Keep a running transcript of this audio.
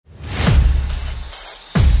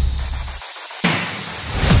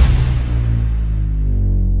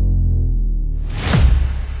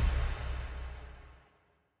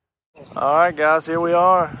Alright guys, here we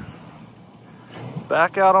are.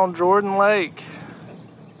 Back out on Jordan Lake.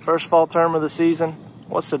 First fall term of the season.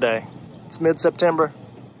 What's today? It's mid-September.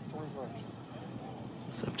 21st.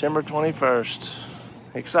 September 21st.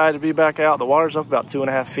 Excited to be back out. The water's up about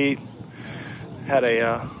 2.5 feet. Had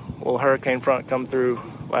a little hurricane front come through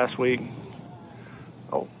last week.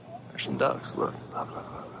 Oh, there's some ducks. Look.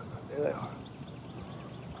 There they are.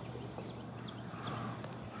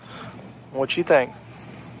 What you think?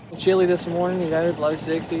 Chilly this morning, low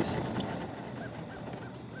 60s.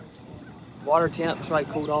 Water temp's right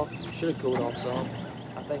cooled off. Should have cooled off some.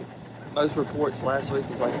 I think most reports last week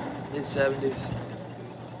was like mid 70s.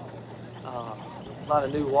 A lot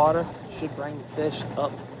of new water should bring the fish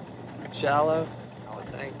up shallow, I would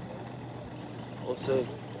think. We'll see.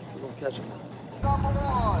 We're gonna catch them.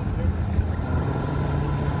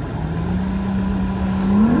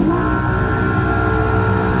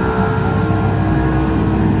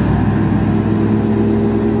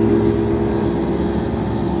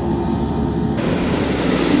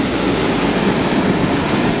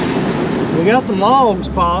 We got some logs,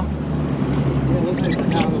 Pa. Yeah, it looks like it's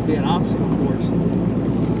kind of be an obstacle course.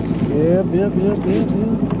 Yep.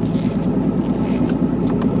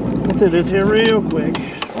 Let's do this here real quick.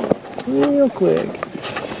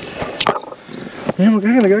 Man, look,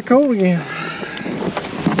 I got cold again.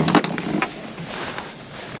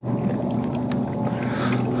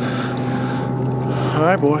 All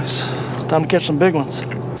right, boys. Time to catch some big ones.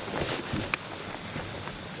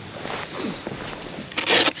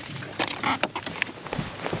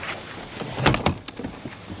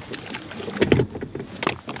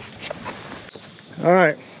 All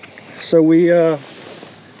right, so we,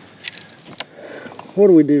 what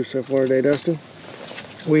do we do so far today, Dustin?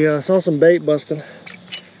 We saw some bait busting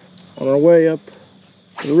on our way up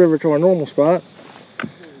the river to our normal spot.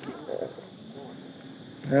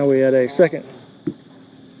 Now we had a second,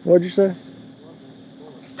 what'd you say?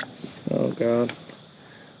 Oh God.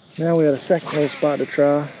 Now we had a second little spot to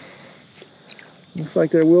try. Looks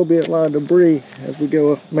like there will be a lot of debris as we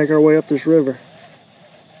go make our way up this river.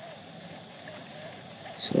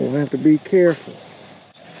 So we'll have to be careful.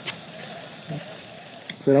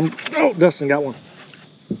 So oh, Dustin got one.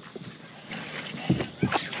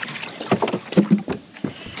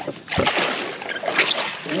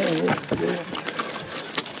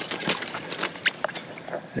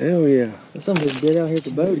 Hell yeah. There's something dead out here at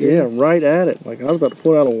the boat. Yeah, right at it. Like I was about to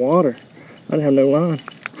pull it out of water. I didn't have no line.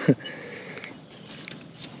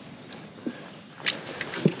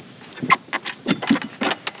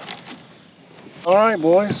 All right,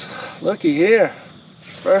 boys, looky here.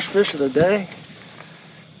 First fish of the day.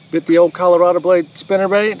 Bit the old Colorado blade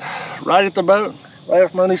spinnerbait right at the boat, right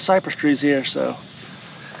off one of these cypress trees here. So,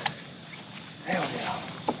 hell yeah.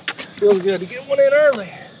 Feels good to get one in early.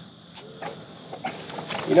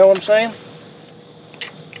 You know what I'm saying?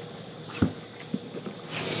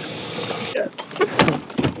 Yeah.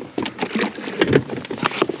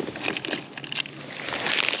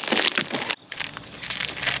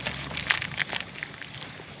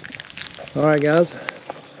 All right, guys,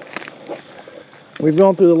 we've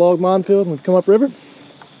gone through the log minefield and we've come up river.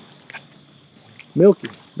 Milky,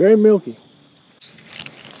 very milky.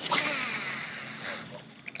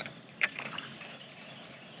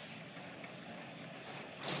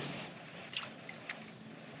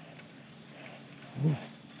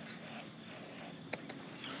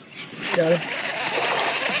 Got it.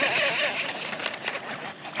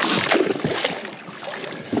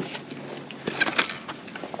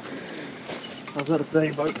 I was about to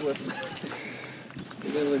say boat flip.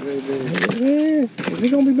 It does look really big. Is he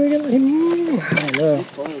gonna be big enough? I don't know.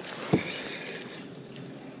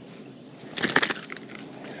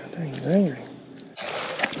 Dang, he's angry.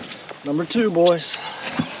 Number 2, boys.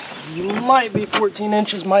 You might be 14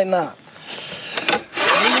 inches, might not.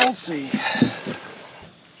 We'll see.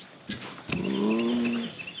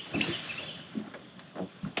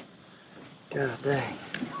 God dang.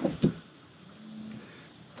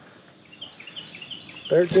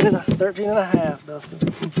 13 and a half, Dustin.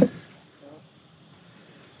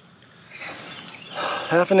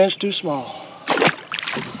 Half an inch too small.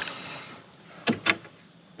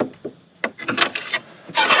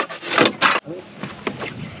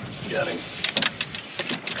 Got him.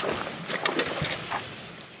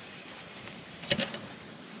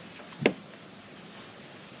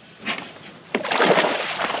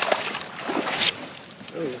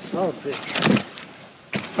 Oh, solid fish.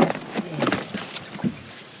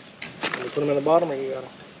 Put them in the bottom or you got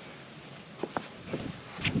them?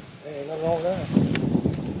 Ain't nothing wrong with that.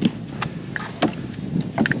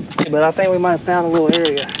 But I think we might have found a little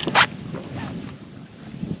area.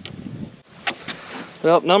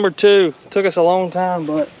 Well, number 2. Took us a long time,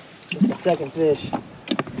 but it's the second fish.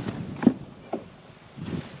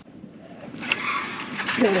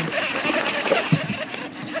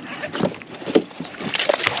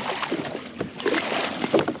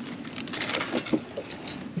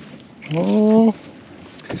 Oh,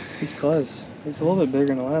 he's close. He's a little bit bigger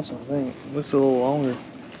than the last one, I think. Looks a little longer.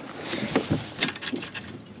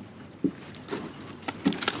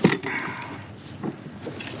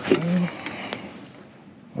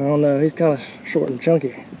 I don't know, he's kind of short and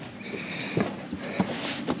chunky.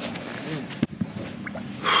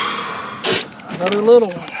 Another little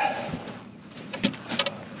one.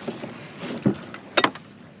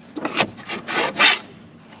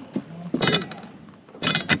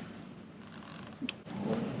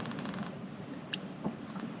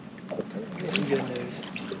 Some good news.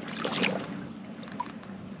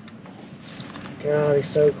 God, he's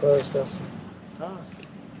so close, Dustin. Huh?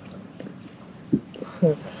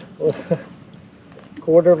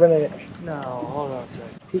 Quarter of an inch. No, hold on a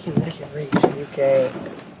second. He can make it reach. You can't.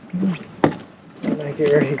 Make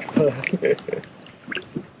it reach, bud.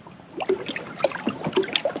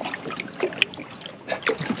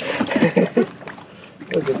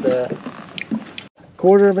 Look at that.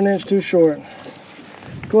 Quarter of an inch too short.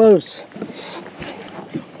 Close.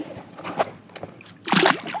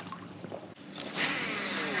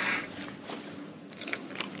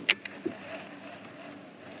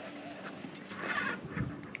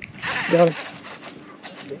 Got him.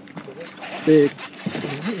 Big.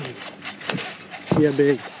 Yeah,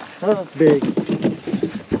 big. Huh? Big.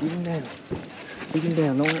 Keep him down. Keep him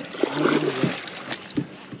down. Don't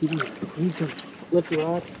keep him. You can lift your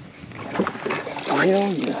rod.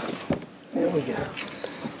 Hell yeah. There we go.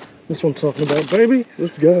 That's what I'm talking about, baby.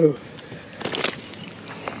 Let's go.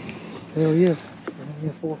 Hell yeah. Hell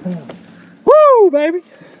yeah, 4 pounds. Woo, baby.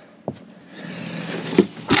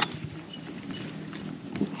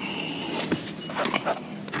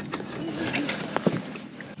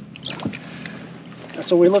 That's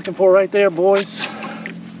what we're looking for right there, boys.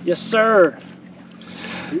 Yes, sir.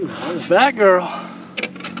 Fat girl.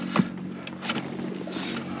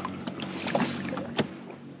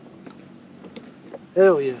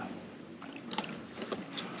 Hell yeah.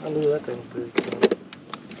 I knew that thing was big.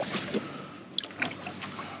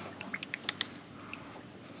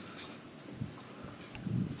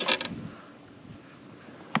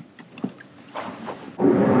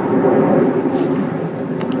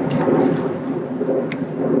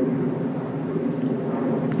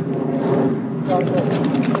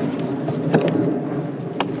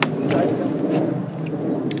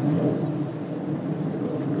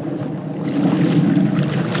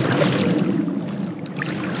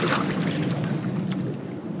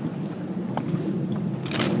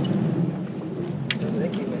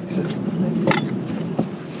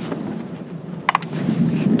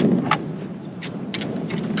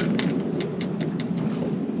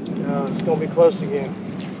 It's gonna be close again.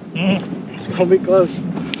 It's gonna be close.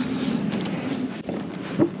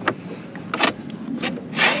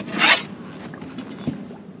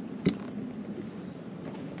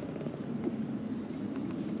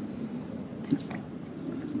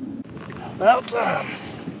 About time.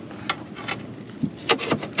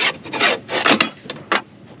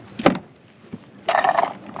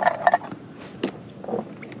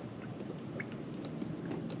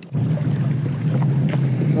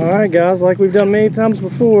 Alright guys, like we've done many times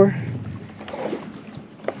before,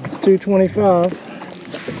 it's 225.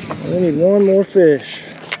 We need one more fish,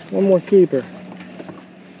 one more keeper.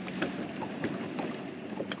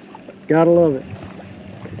 Gotta love it.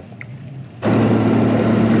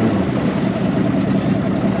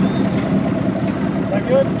 Is that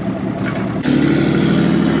good?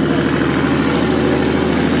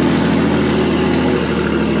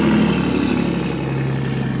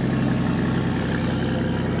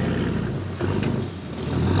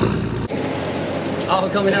 Oh,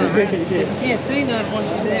 coming down the road. You can't see nothing once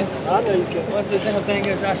you did. I know you can. Once the damn thing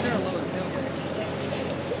goes, I should have lowered the tailgate.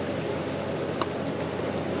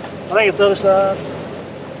 I think it's the other side.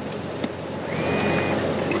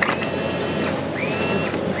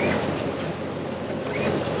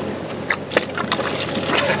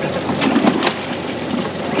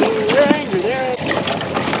 They're angry, they're angry.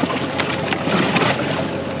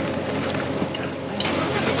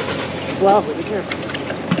 It's lovely, be careful.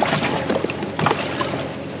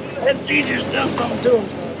 That Jesus does something to him,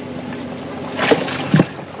 son.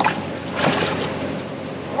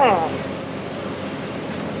 Oh.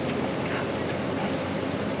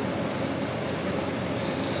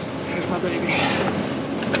 There's my baby.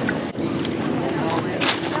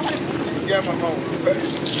 You got my phone.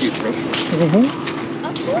 Cute, bro. Mm-hmm.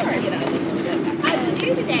 How'd you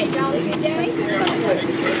do today? Y'all have a good day?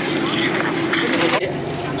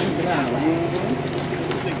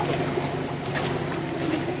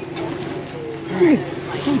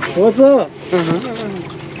 What's up?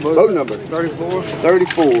 Boat number? 34.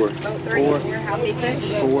 34. Boat 34. How many fish?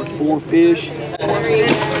 4 fish. 34.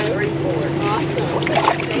 Awesome.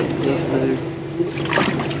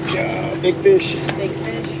 Big fish. Big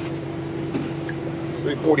fish.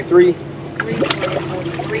 343.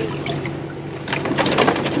 343.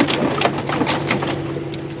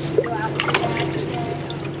 Go out to the back again.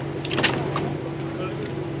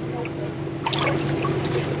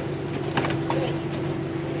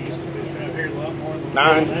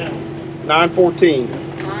 914. 914.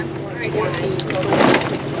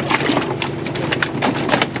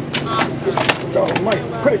 Awesome. Go, Mike,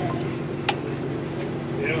 quick.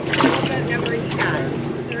 Boat number each time.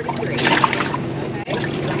 33.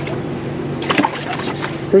 Okay.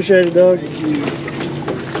 Appreciate it, Doug. Thank you.